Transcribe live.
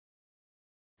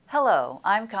Hello,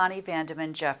 I'm Connie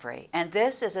Vandeman Jeffrey, and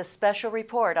this is a special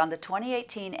report on the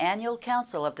 2018 Annual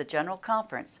Council of the General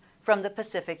Conference from the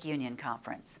Pacific Union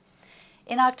Conference.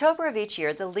 In October of each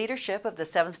year, the leadership of the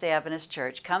Seventh-day Adventist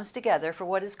Church comes together for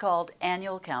what is called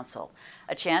Annual Council,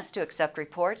 a chance to accept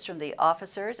reports from the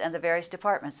officers and the various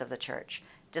departments of the church,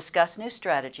 discuss new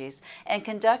strategies, and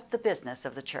conduct the business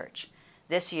of the church.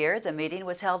 This year, the meeting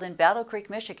was held in Battle Creek,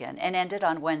 Michigan, and ended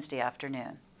on Wednesday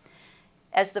afternoon.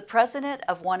 As the president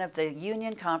of one of the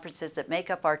union conferences that make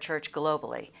up our church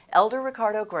globally, Elder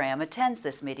Ricardo Graham attends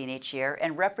this meeting each year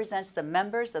and represents the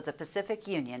members of the Pacific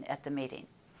Union at the meeting.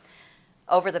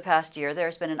 Over the past year, there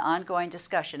has been an ongoing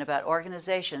discussion about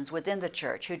organizations within the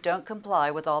church who don't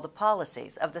comply with all the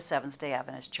policies of the Seventh-day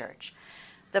Adventist Church.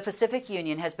 The Pacific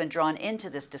Union has been drawn into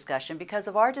this discussion because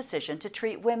of our decision to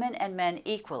treat women and men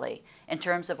equally in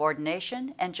terms of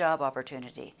ordination and job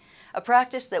opportunity, a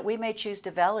practice that we may choose to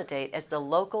validate as the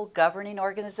local governing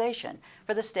organization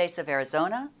for the states of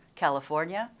Arizona,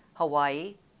 California,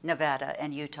 Hawaii, Nevada,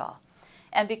 and Utah,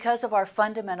 and because of our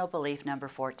fundamental belief number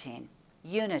 14,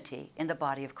 unity in the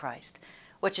body of Christ,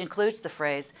 which includes the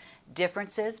phrase,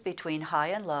 differences between high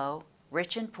and low,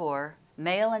 rich and poor,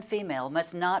 male and female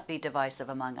must not be divisive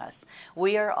among us.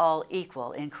 We are all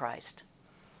equal in Christ.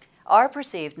 Our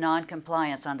perceived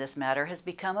non-compliance on this matter has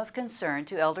become of concern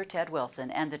to Elder Ted Wilson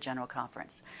and the General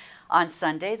Conference. On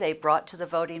Sunday, they brought to the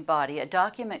voting body a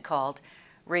document called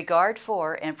Regard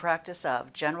for and Practice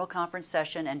of General Conference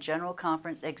Session and General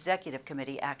Conference Executive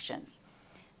Committee Actions.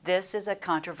 This is a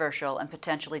controversial and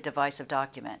potentially divisive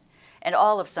document, and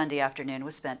all of Sunday afternoon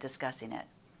was spent discussing it.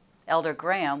 Elder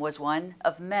Graham was one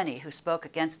of many who spoke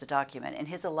against the document in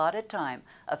his allotted time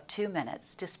of 2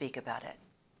 minutes to speak about it.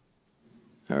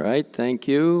 All right, thank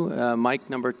you. Mic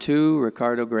number 2,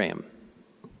 Ricardo Graham.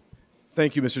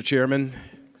 Thank you, Mr. Chairman.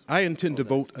 I intend to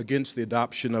vote against the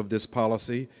adoption of this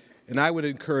policy, and I would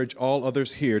encourage all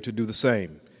others here to do the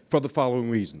same for the following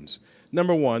reasons.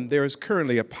 Number one, there is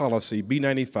currently a policy,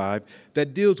 B95,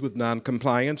 that deals with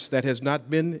noncompliance that has not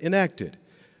been enacted.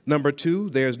 Number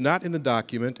two, there is not in the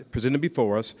document presented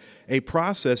before us a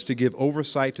process to give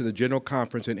oversight to the General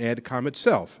Conference and ADCOM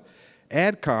itself.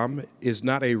 ADCOM is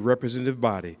not a representative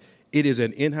body. It is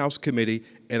an in-house committee,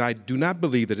 and I do not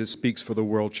believe that it speaks for the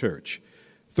world church.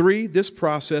 Three, this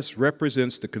process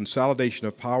represents the consolidation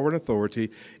of power and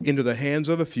authority into the hands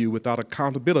of a few without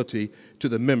accountability to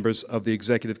the members of the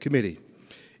executive committee.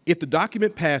 If the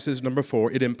document passes, number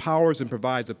 4, it empowers and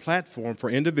provides a platform for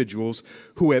individuals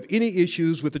who have any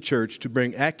issues with the church to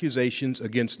bring accusations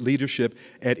against leadership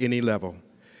at any level.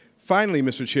 Finally,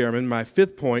 Mr. Chairman, my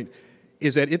 5th point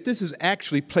is that if this is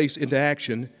actually placed into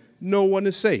action, no one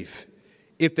is safe.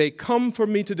 If they come for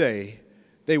me today,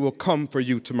 they will come for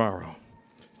you tomorrow.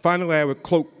 Finally, I have a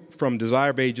quote from Desire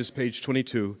of Ages, page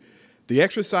 22. The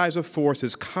exercise of force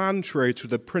is contrary to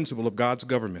the principle of God's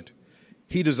government.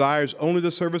 He desires only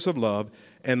the service of love,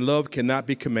 and love cannot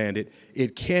be commanded.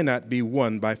 It cannot be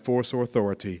won by force or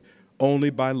authority.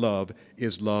 Only by love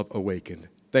is love awakened.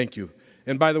 Thank you.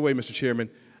 And by the way, Mr. Chairman,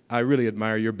 I really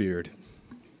admire your beard.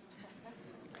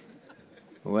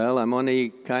 Well, I'm only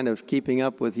kind of keeping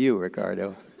up with you,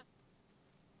 Ricardo.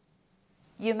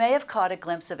 You may have caught a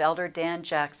glimpse of Elder Dan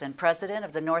Jackson, president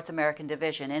of the North American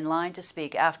Division, in line to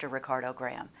speak after Ricardo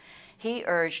Graham. He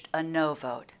urged a no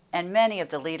vote, and many of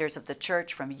the leaders of the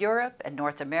church from Europe and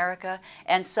North America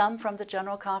and some from the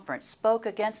General Conference spoke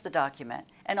against the document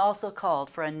and also called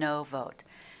for a no vote.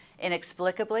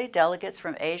 Inexplicably, delegates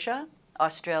from Asia,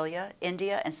 Australia,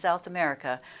 India, and South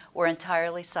America were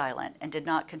entirely silent and did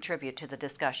not contribute to the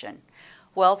discussion.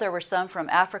 Well, there were some from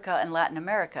Africa and Latin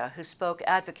America who spoke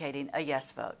advocating a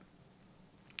yes vote.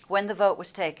 When the vote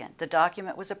was taken, the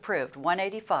document was approved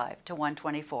 185 to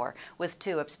 124 with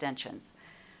 2 abstentions.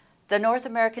 The North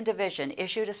American Division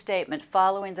issued a statement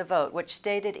following the vote which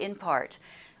stated in part,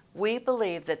 "We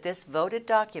believe that this voted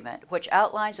document, which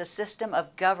outlines a system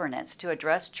of governance to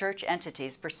address church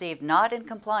entities perceived not in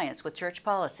compliance with church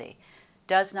policy,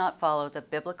 does not follow the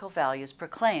biblical values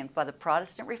proclaimed by the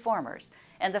Protestant reformers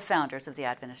and the founders of the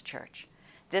Adventist Church.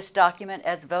 This document,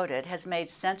 as voted, has made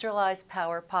centralized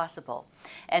power possible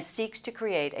and seeks to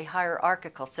create a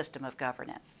hierarchical system of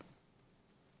governance."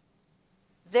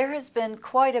 There has been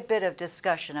quite a bit of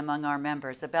discussion among our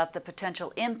members about the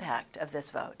potential impact of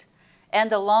this vote and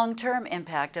the long-term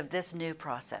impact of this new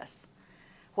process.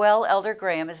 Well, Elder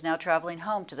Graham is now traveling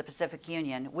home to the Pacific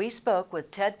Union. We spoke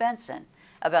with Ted Benson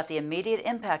about the immediate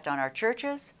impact on our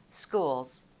churches,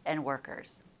 schools, and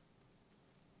workers.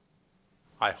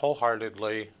 I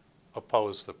wholeheartedly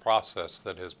oppose the process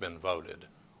that has been voted.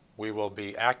 We will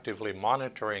be actively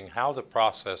monitoring how the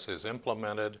process is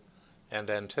implemented and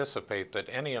anticipate that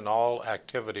any and all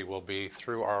activity will be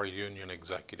through our union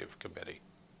executive committee.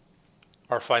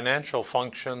 Our financial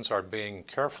functions are being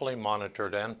carefully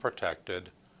monitored and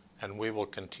protected, and we will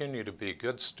continue to be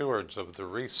good stewards of the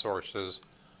resources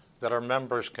that our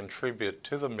members contribute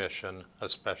to the mission,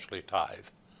 especially tithe.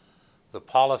 The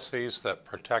policies that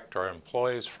protect our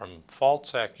employees from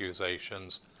false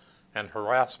accusations and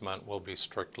harassment will be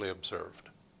strictly observed.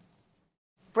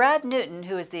 Brad Newton,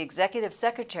 who is the Executive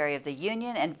Secretary of the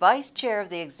Union and Vice Chair of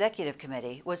the Executive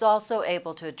Committee, was also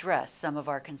able to address some of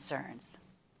our concerns.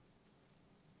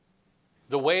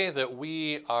 The way that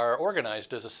we are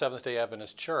organized as a Seventh-day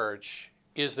Adventist church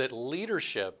is that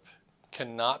leadership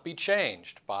cannot be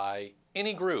changed by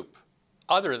any group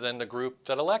other than the group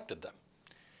that elected them.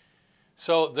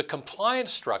 So the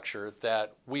compliance structure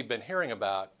that we've been hearing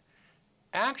about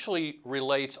actually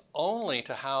relates only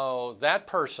to how that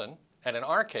person, and in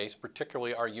our case,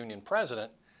 particularly our union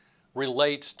president,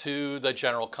 relates to the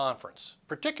General Conference,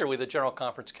 particularly the General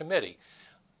Conference Committee.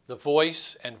 The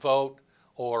voice and vote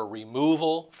or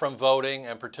removal from voting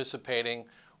and participating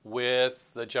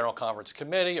with the General Conference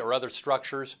Committee or other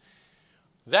structures,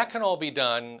 that can all be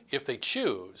done if they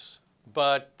choose,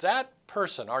 but that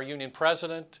person, our union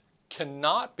president,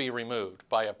 cannot be removed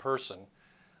by a person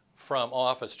from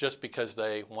office just because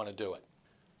they want to do it.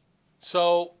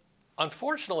 So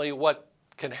unfortunately, what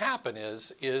can happen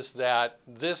is that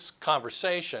this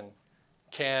conversation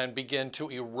can begin to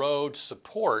erode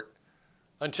support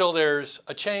until there's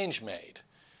a change made.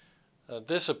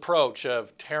 This approach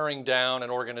of tearing down an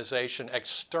organization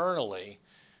externally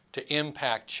to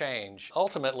impact change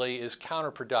ultimately is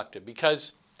counterproductive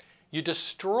because you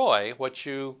destroy what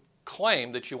you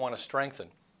claim that you want to strengthen.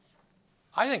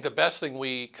 I think the best thing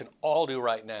we can all do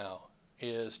right now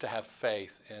is to have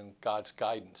faith in God's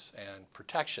guidance and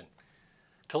protection,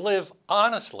 to live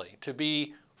honestly, to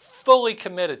be fully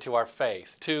committed to our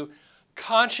faith, to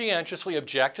conscientiously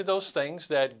object to those things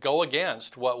that go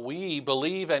against what we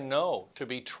believe and know to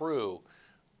be true.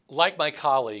 Like my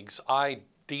colleagues, I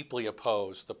deeply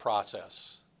oppose the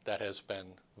process that has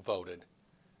been voted.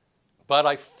 But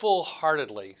I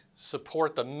full-heartedly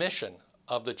support the mission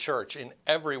of the church in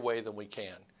every way that we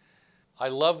can. I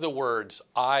love the words,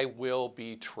 "I will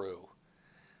be true."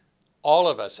 All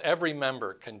of us, every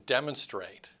member, can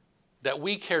demonstrate that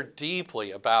we care deeply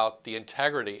about the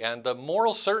integrity and the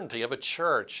moral certainty of a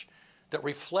church that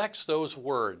reflects those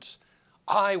words,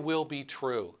 "I will be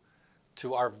true,"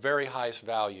 to our very highest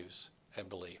values and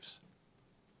beliefs.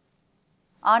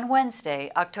 On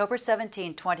Wednesday, October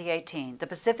 17, 2018, the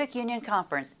Pacific Union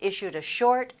Conference issued a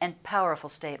short and powerful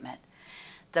statement.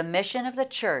 The mission of the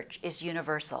church is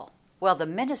universal, while the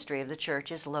ministry of the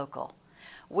church is local.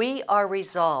 We are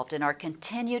resolved in our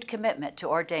continued commitment to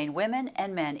ordain women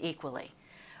and men equally.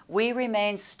 We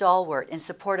remain stalwart in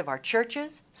support of our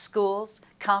churches, schools,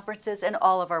 conferences, and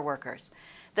all of our workers.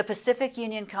 The Pacific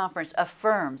Union Conference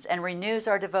affirms and renews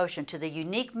our devotion to the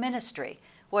unique ministry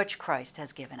which Christ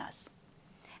has given us.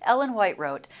 Ellen White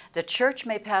wrote, "The church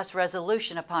may pass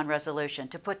resolution upon resolution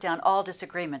to put down all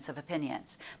disagreements of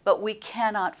opinions, but we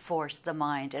cannot force the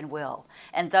mind and will,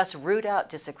 and thus root out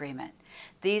disagreement.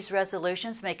 These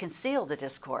resolutions may conceal the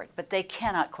discord, but they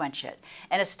cannot quench it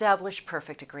and establish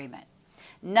perfect agreement.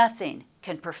 Nothing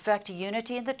can perfect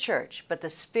unity in the church but the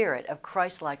spirit of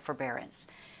Christ-like forbearance.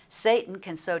 Satan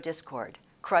can sow discord.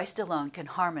 Christ alone can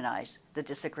harmonize the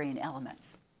disagreeing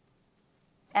elements."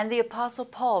 And the Apostle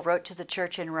Paul wrote to the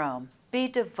church in Rome, "Be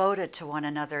devoted to one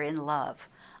another in love.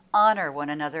 Honor one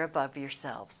another above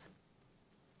yourselves."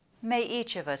 May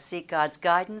each of us seek God's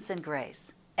guidance and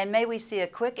grace, and may we see a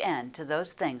quick end to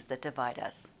those things that divide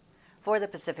us. For the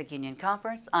Pacific Union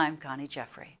Conference, I'm Connie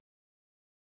Jeffrey.